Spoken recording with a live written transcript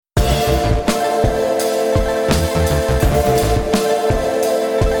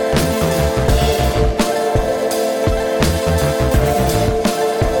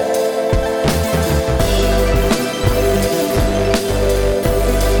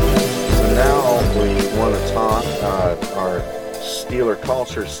Steeler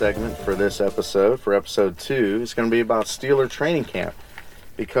Culture segment for this episode, for episode 2. It's going to be about Steeler training camp.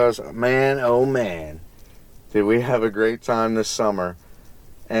 Because, man, oh man, did we have a great time this summer.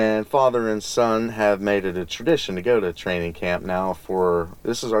 And father and son have made it a tradition to go to training camp now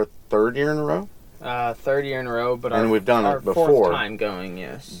this is our third year in a row? Third year in a row, but we've done it before. Fourth time going,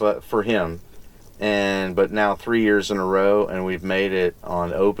 yes. But for him. But now 3 years in a row, and we've made it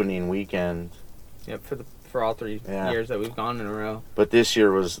on opening weekend. Yep, for all 3 years that we've gone in a row. But this year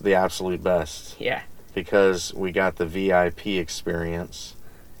was the absolute best. Yeah. Because we got the VIP experience.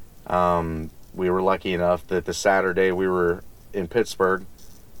 We were lucky enough that the Saturday we were in Pittsburgh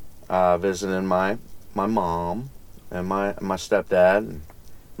visiting my mom and my stepdad and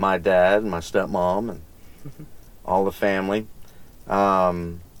my dad and my stepmom and all the family.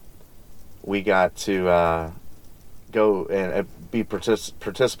 We got to go and be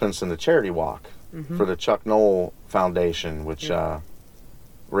participants in the charity walk for the Chuck Noll Foundation, which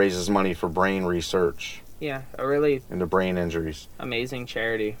raises money for brain research. Yeah, a really into brain injuries. Amazing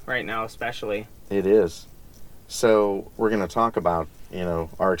charity right now, especially. It is. So we're going to talk about,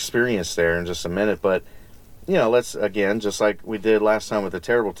 our experience there in just a minute. But, let's, again, just like we did last time with the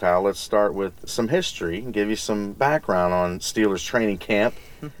Terrible Towel, let's start with some history and give you some background on Steelers training camp.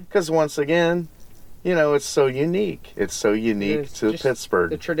 Because once again, it's so unique. It's so unique to Pittsburgh.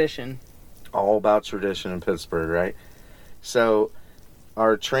 The tradition. All about tradition in Pittsburgh, right? So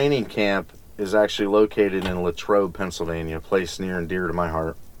our training camp is actually located in Latrobe, Pennsylvania, a place near and dear to my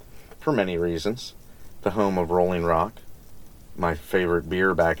heart for many reasons. The home of Rolling Rock, my favorite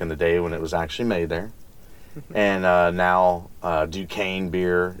beer back in the day when it was actually made there. And now Duquesne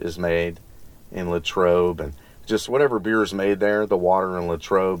beer is made in Latrobe. And just whatever beer is made there, the water in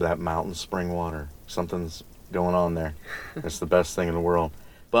Latrobe, that mountain spring water, something's going on there. It's the best thing in the world.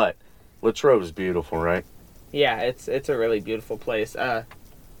 But Latrobe is beautiful, right? Yeah, it's a really beautiful place.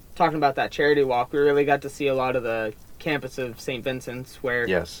 Talking about that charity walk, we really got to see a lot of the campus of St. Vincent's where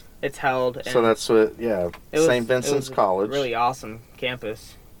it's held. And so that's what, St. Vincent's College. Really awesome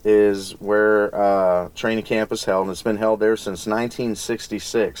campus. Is where training camp is held, and it's been held there since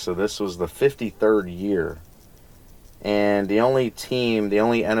 1966, so this was the 53rd year. And the only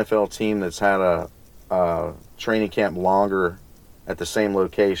NFL team that's had a training camp longer at the same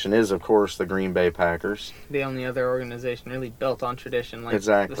location is, of course, the Green Bay Packers. The only other organization really built on tradition.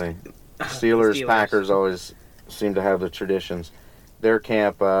 Exactly. Steelers, Packers always seem to have the traditions. Their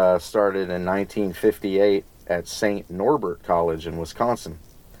camp started in 1958 at St. Norbert College in Wisconsin.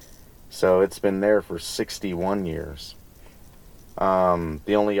 So it's been there for 61 years.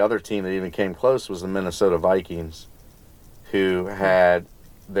 The only other team that even came close was the Minnesota Vikings, who had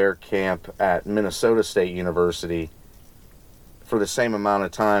their camp at Minnesota State University for the same amount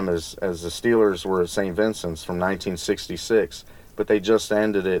of time as the Steelers were at St. Vincent's from 1966, but they just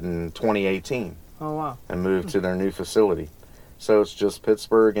ended it in 2018. Oh, wow. And moved to their new facility. So it's just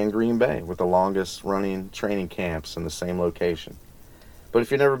Pittsburgh and Green Bay with the longest running training camps in the same location. But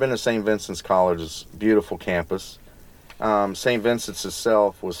if you've never been to St. Vincent's College, it's a beautiful campus. St. Vincent's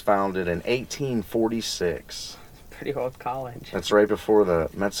itself was founded in 1846. Pretty old college. That's right before the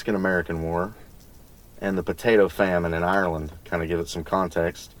Mexican-American War and the potato famine in Ireland, kind of give it some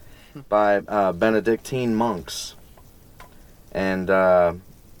context, by Benedictine monks. And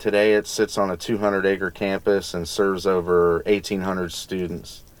today it sits on a 200-acre campus and serves over 1,800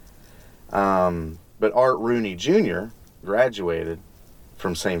 students. But Art Rooney Jr. graduated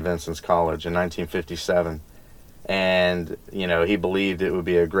from St. Vincent's College in 1957. And, he believed it would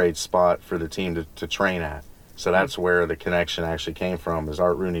be a great spot for the team to train at. So that's where the connection actually came from, is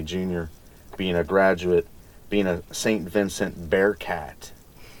Art Rooney Jr. being a graduate, being a St. Vincent Bearcat.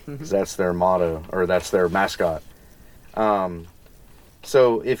 Because that's their motto, or that's their mascot.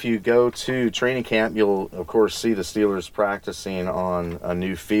 So if you go to training camp, you'll, of course, see the Steelers practicing on a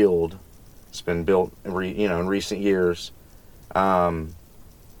new field. It's been built, in recent years.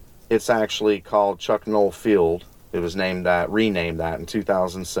 It's actually called Chuck Noll Field. It was renamed that in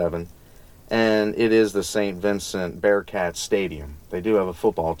 2007. And it is the St. Vincent Bearcat Stadium. They do have a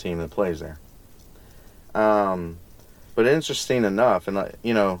football team that plays there. But interesting enough, and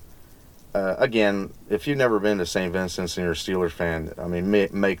again, if you've never been to St. Vincent's and you're a Steelers fan, I mean,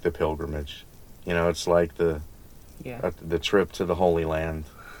 make the pilgrimage. It's like the trip to the Holy Land.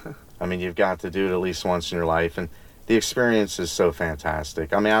 I mean, you've got to do it at least once in your life, and the experience is so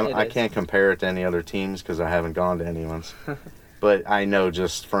fantastic. I mean, I can't compare it to any other teams because I haven't gone to anyone's. But I know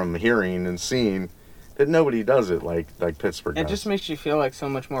just from hearing and seeing that nobody does it like Pittsburgh does. It just makes you feel like so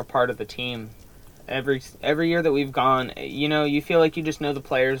much more part of the team. Every year that we've gone, you feel like you just know the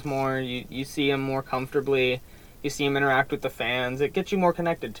players more. You see them more comfortably. You see him interact with the fans. It gets you more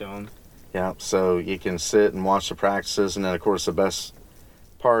connected to him. Yeah, so you can sit and watch the practices, and then, of course, the best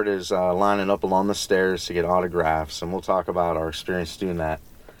part is lining up along the stairs to get autographs, and we'll talk about our experience doing that.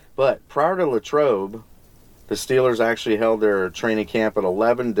 But prior to Latrobe, the Steelers actually held their training camp at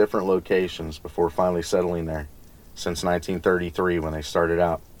 11 different locations before finally settling there, since 1933 when they started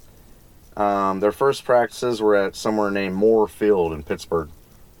out. Their first practices were at somewhere named Moore Field in Pittsburgh.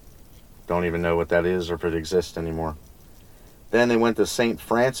 Don't even know what that is or if it exists anymore. Then they went to St.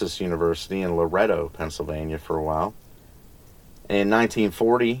 Francis University in Loretto, Pennsylvania for a while. In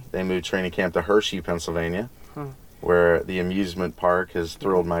 1940, they moved training camp to Hershey, Pennsylvania, where the amusement park has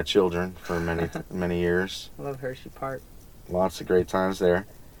thrilled my children for many years. I love Hershey Park. Lots of great times there.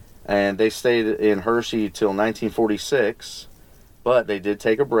 And they stayed in Hershey till 1946, but they did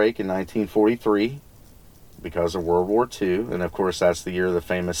take a break in 1943 because of World War II. And, of course, that's the year the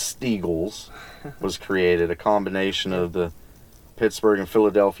famous Steagles was created, a combination of the Pittsburgh and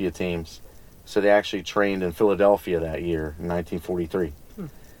Philadelphia teams. So they actually trained in Philadelphia that year in 1943.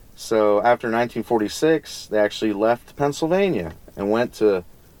 So after 1946, they actually left Pennsylvania and went to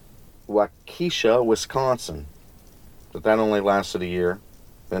Waukesha, Wisconsin. But that only lasted a year.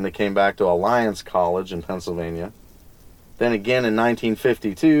 Then they came back to Alliance College in Pennsylvania. Then again in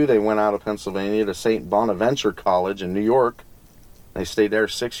 1952, they went out of Pennsylvania to St. Bonaventure College in New York. They stayed there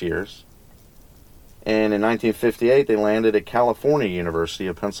 6 years. And in 1958, they landed at California University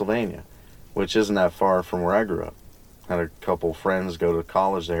of Pennsylvania, which isn't that far from where I grew up. Had a couple friends go to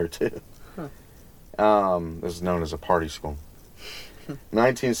college there, too. This is known as a party school.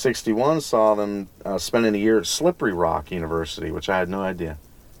 1961 saw them spending a year at Slippery Rock University, which I had no idea.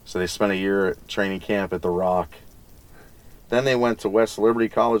 So they spent a year at training camp at the Rock. Then they went to West Liberty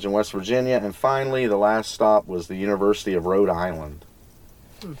College in West Virginia, and finally the last stop was the University of Rhode Island.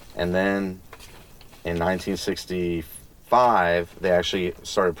 And then in 1965, they actually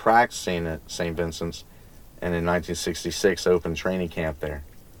started practicing at St. Vincent's, and in 1966 opened training camp there.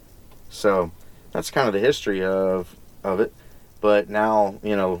 So that's kind of the history of it. But now,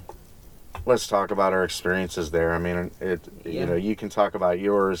 let's talk about our experiences there. I mean, you can talk about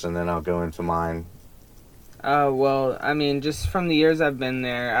yours, and then I'll go into mine. Well, I mean, just from the years I've been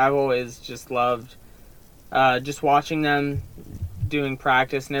there, I've always just loved just watching them doing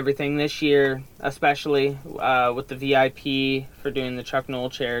practice and everything. This year, especially with the VIP for doing the Chuck Noll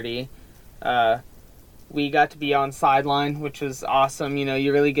charity, we got to be on sideline, which was awesome.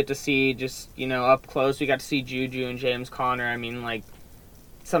 You really get to see just, up close. We got to see Juju and James Conner. I mean,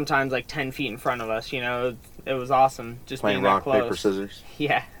 sometimes 10 feet in front of us, it was awesome just playing being that rock, close. paper, scissors.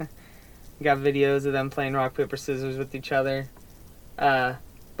 Yeah. Got videos of them playing rock, paper, scissors with each other.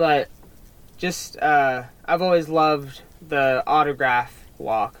 But just, I've always loved the autograph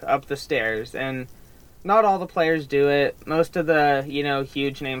walk up the stairs, and not all the players do it. Most of the,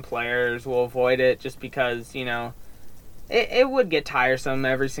 huge name players will avoid it just because, it would get tiresome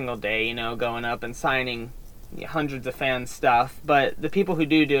every single day, going up and signing hundreds of fans' stuff. But the people who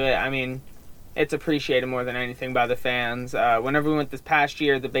do it, I mean, it's appreciated more than anything by the fans. Whenever we went this past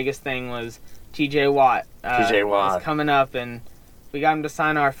year, the biggest thing was T.J. Watt. T.J. Watt was coming up, and we got him to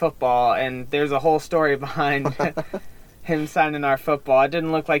sign our football, and there's a whole story behind him signing our football. It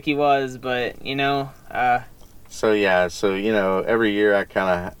didn't look like he was, but, So every year I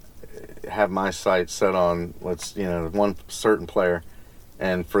kind of have my sights set on, one certain player.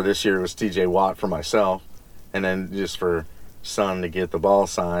 And for this year it was T.J. Watt for myself. And then just for Son to get the ball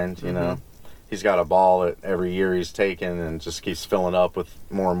signed, He's got a ball that every year he's taken and just keeps filling up with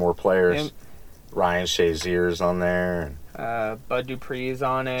more and more players. Yep. Ryan Shazier's on there. Bud Dupree's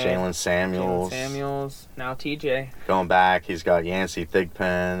on it. Jalen Samuels. Now TJ. Going back, he's got Yancey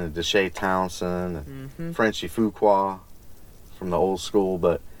Thigpen and Deshae Townsend and Frenchie Fuqua from the old school.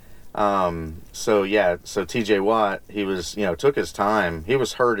 But, so TJ Watt, he was, took his time. He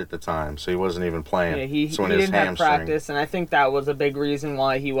was hurt at the time, so he wasn't even playing. Yeah, he didn't have practice, and I think that was a big reason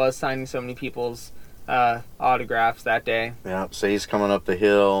why he was signing so many people's autographs that day. Yeah, so he's coming up the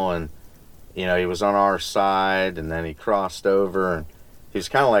hill, and he was on our side, and then he crossed over, and he was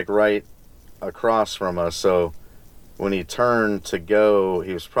kind of right across from us. So when he turned to go,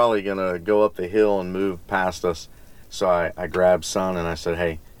 he was probably going to go up the hill and move past us. So I grabbed Son, and I said,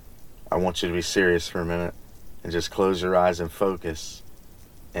 hey, I want you to be serious for a minute and just close your eyes and focus.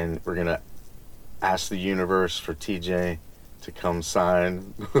 And we're going to ask the universe for TJ to come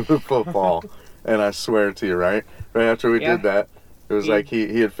sign the football. And I swear to you, right after we did that, it was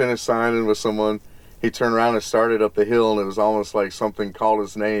he had finished signing with someone, he turned around and started up the hill, and it was almost like something called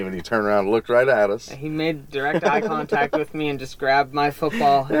his name, and he turned around and looked right at us. He made direct eye contact with me and just grabbed my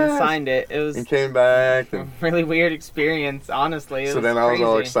football and signed it. It was and came back. a really weird experience, honestly. So then I was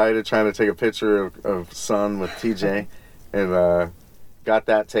all excited trying to take a picture of son with TJ, and got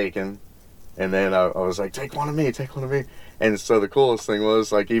that taken. And then I was like, take one of me. And so the coolest thing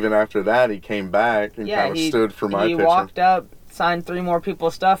was, like, even after that, he came back and kind of stood for my picture. He walked up, signed 3 more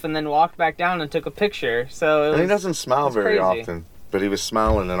people's stuff, and then walked back down and took a picture. So he doesn't smile very often, but he was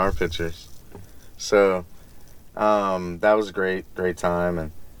smiling in our pictures. So that was a great time.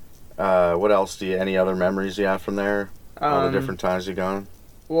 And what else any other memories you have from there? All the different times you've gone?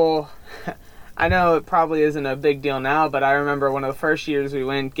 Well, I know it probably isn't a big deal now, but I remember one of the first years we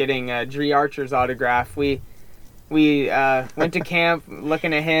went getting Dree Archer's autograph. We went to camp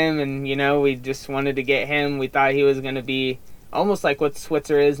looking at him, and, we just wanted to get him. We thought he was going to be almost like what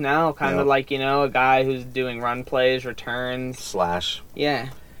Switzer is now, kind of like, a guy who's doing run plays, returns. Slash. Yeah.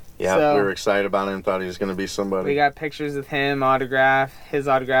 Yeah, so, we were excited about him, thought he was going to be somebody. We got pictures of him, his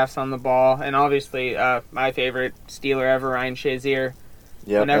autographs on the ball, and obviously my favorite Steeler ever, Ryan Shazier.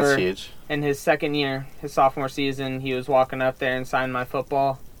 Yeah, that's huge. In his second year, his sophomore season, he was walking up there and signed my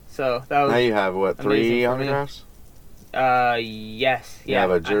football. So that was now you have, 3 autographs? Yes. You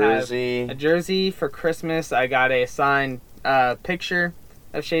have a jersey. A jersey for Christmas. I got a signed picture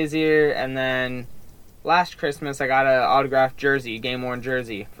of Shazier, and then last Christmas I got an autographed jersey, game-worn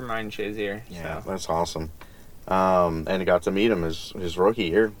jersey from Ryan Shazier. Yeah, that's awesome. And I got to meet him his rookie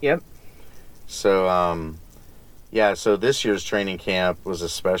year. Yep. So, so this year's training camp was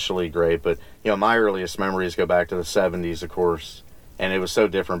especially great, but, my earliest memories go back to the 70s, of course, and it was so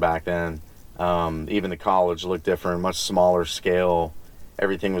different back then. Even the college looked different, much smaller scale.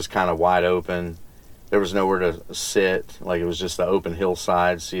 Everything was kind of wide open. There was nowhere to sit. Like, it was just the open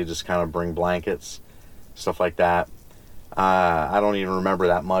hillside, so you just kind of bring blankets, stuff like that. I don't even remember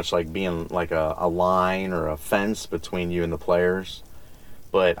that much, like being like a line or a fence between you and the players.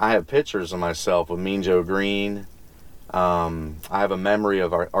 But I have pictures of myself with Mean Joe Green. I have a memory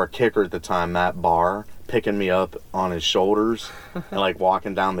of our kicker at the time, Matt Barr, picking me up on his shoulders and like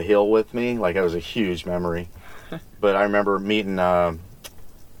walking down the hill with me. Like, that was a huge memory. But I remember meeting, like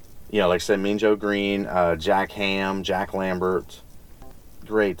I said, Mean Joe Green, Jack Ham, Jack Lambert.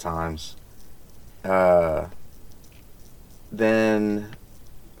 Great times. Then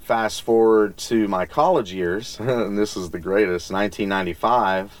fast forward to my college years, and this is the greatest,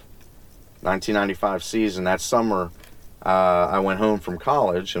 1995 season. That summer, I went home from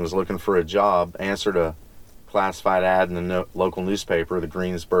college and was looking for a job, answered a classified ad in the local newspaper, the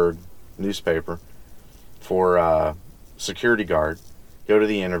Greensburg newspaper, for security guard. Go to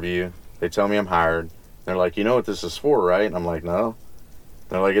the interview. They tell me I'm hired. They're like, you know what this is for, right? And I'm like, no.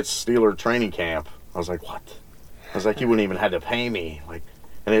 They're like, it's Steeler training camp. I was like, what? I was like, you wouldn't even have to pay me. Like,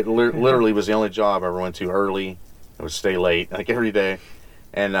 and it literally was the only job I ever went to early. I would stay late, like, every day.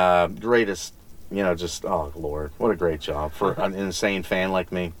 And greatest, just, oh, Lord, what a great job for an insane fan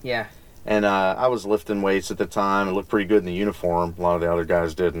like me. Yeah. And I was lifting weights at the time. It looked pretty good in the uniform. A lot of the other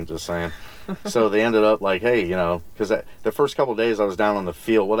guys didn't, just saying. So they ended up like, hey, because the first couple of days I was down on the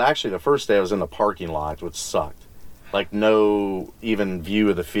field. Well, actually, the first day I was in the parking lot, which sucked. Like, no even view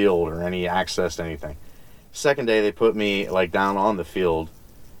of the field or any access to anything. Second day, they put me, like, down on the field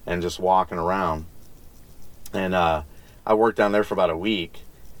and just walking around. And I worked down there for about a week.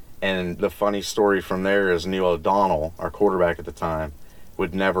 And the funny story from there is Neil O'Donnell, our quarterback at the time,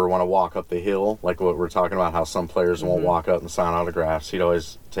 would never want to walk up the hill, like what we're talking about, how some players won't walk up and sign autographs. He'd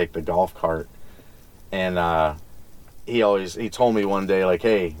always take the golf cart. And he told me one day, like,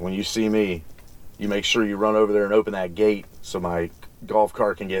 hey, when you see me, you make sure you run over there and open that gate so my golf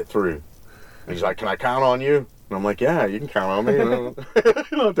cart can get through. And he's like, can I count on you? And I'm like, yeah, you can count on me.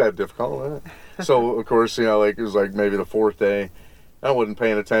 It's not that difficult. So, of course, it was like maybe the 4th day. I wasn't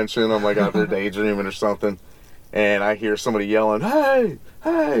paying attention. I'm like out there daydreaming or something. And I hear somebody yelling, hey,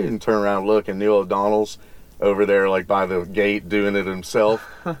 hey, and turn around and look, and Neil O'Donnell's over there, like, by the gate doing it himself.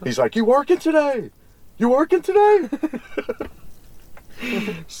 He's like, you working today? You working today?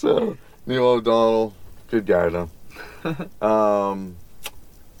 So, Neil O'Donnell, good guy, though.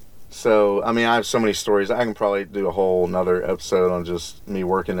 So, I mean, I have so many stories. I can probably do a whole another episode on just me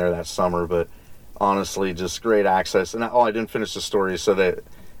working there that summer, but honestly, just great access. And I didn't finish the story, so that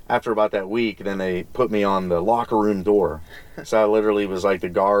after about that week, then they put me on the locker room door. So I literally was like the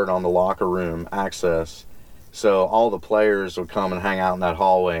guard on the locker room access. So all the players would come and hang out in that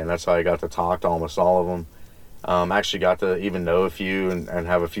hallway, and that's how I got to talk to almost all of them. Actually got to even know a few and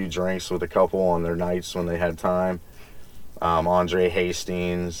have a few drinks with a couple on their nights when they had time. Andre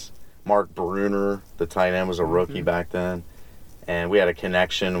Hastings, Mark Bruner, the tight end, was a rookie back then. And we had a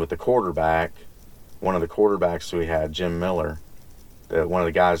connection with the quarterback. One of the quarterbacks we had, Jim Miller, one of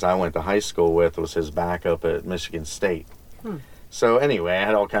the guys I went to high school with, was his backup at Michigan State. So anyway, I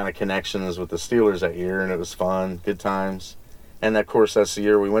had all kind of connections with the Steelers that year, and it was fun, good times. And of course, that's the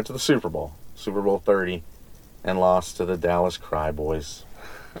year we went to the Super Bowl 30, and lost to the Dallas Cryboys.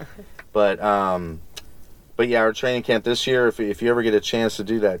 But yeah, our training camp this year, if you ever get a chance to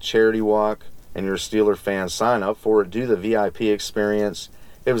do that charity walk and you're a Steeler fan, sign up for it. Do the VIP experience.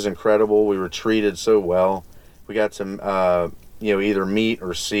 It was incredible. We were treated so well. We got to either meet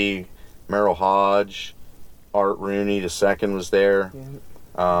or see Merrill Hodge, Art Rooney II was there,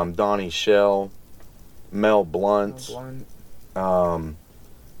 Donnie Shell, Mel Blunt. Tunch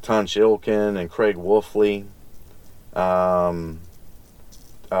Ilkin and Craig Wolfley. We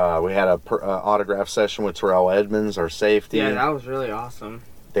had a autograph session with Terrell Edmonds, our safety. Yeah, that was really awesome.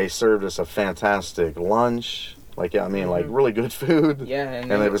 They served us a fantastic lunch. Like really good food. Yeah,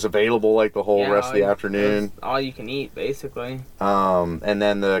 and it was available like the whole rest of the afternoon. All you can eat, basically. And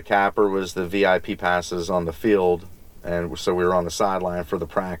then the capper was the VIP passes on the field, and so we were on the sideline for the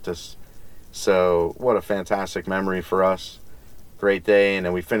practice. So what a fantastic memory for us. Great day, and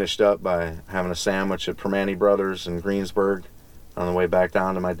then we finished up by having a sandwich at Permane Brothers in Greensburg on the way back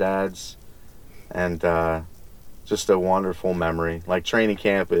down to my dad's, and just a wonderful memory. Like training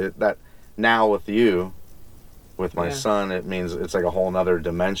camp, that now with you, with my son, it means it's like a whole nother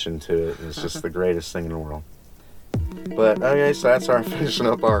dimension to it. It's just the greatest thing in the world. But okay, so that's our finishing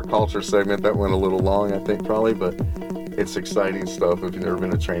up our culture segment. That went a little long, I think, probably, but it's exciting stuff if you've never been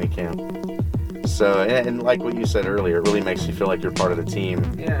to training camp. So, and like what you said earlier, it really makes you feel like you're part of the team.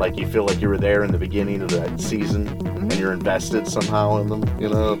 Yeah. Like you feel like you were there in the beginning of that season, and you're invested somehow in them,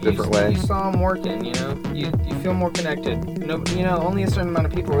 a different way. You saw them working, You feel more connected. Only a certain amount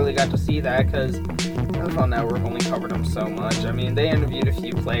of people really got to see that because NFL Network only covered them so much. I mean, they interviewed a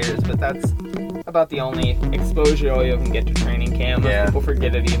few players, but that's about the only exposure you'll even get to training camp. Most people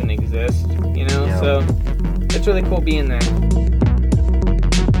forget it even exists, So it's really cool being there.